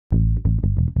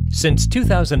Since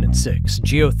 2006,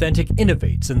 Geothentic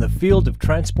innovates in the field of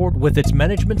transport with its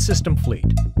management system fleet.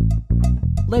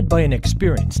 Led by an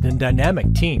experienced and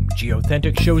dynamic team,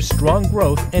 Geothentic shows strong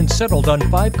growth and settled on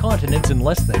 5 continents in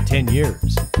less than 10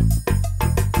 years.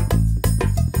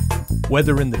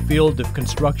 Whether in the field of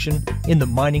construction, in the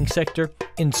mining sector,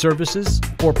 in services,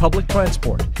 or public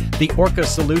transport, the Orca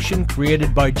solution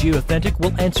created by Geothentic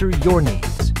will answer your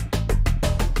needs.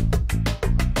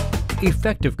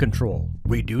 Effective control,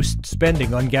 reduced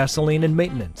spending on gasoline and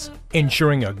maintenance,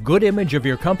 ensuring a good image of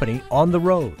your company on the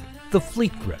road. The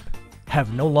fleet grip.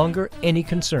 Have no longer any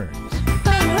concerns.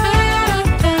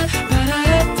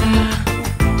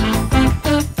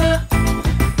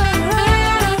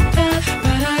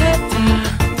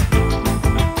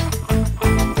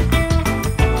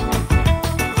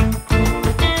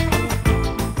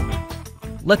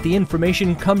 Let the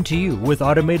information come to you with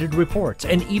automated reports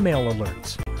and email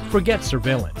alerts. Forget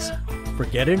surveillance.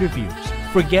 Forget interviews.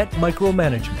 Forget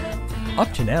micromanagement.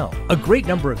 Up to now, a great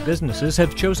number of businesses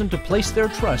have chosen to place their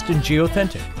trust in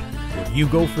Geothentic. Will you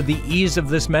go for the ease of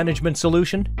this management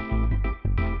solution?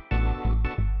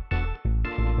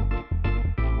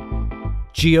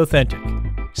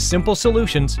 Geothentic. Simple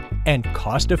solutions and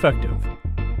cost-effective.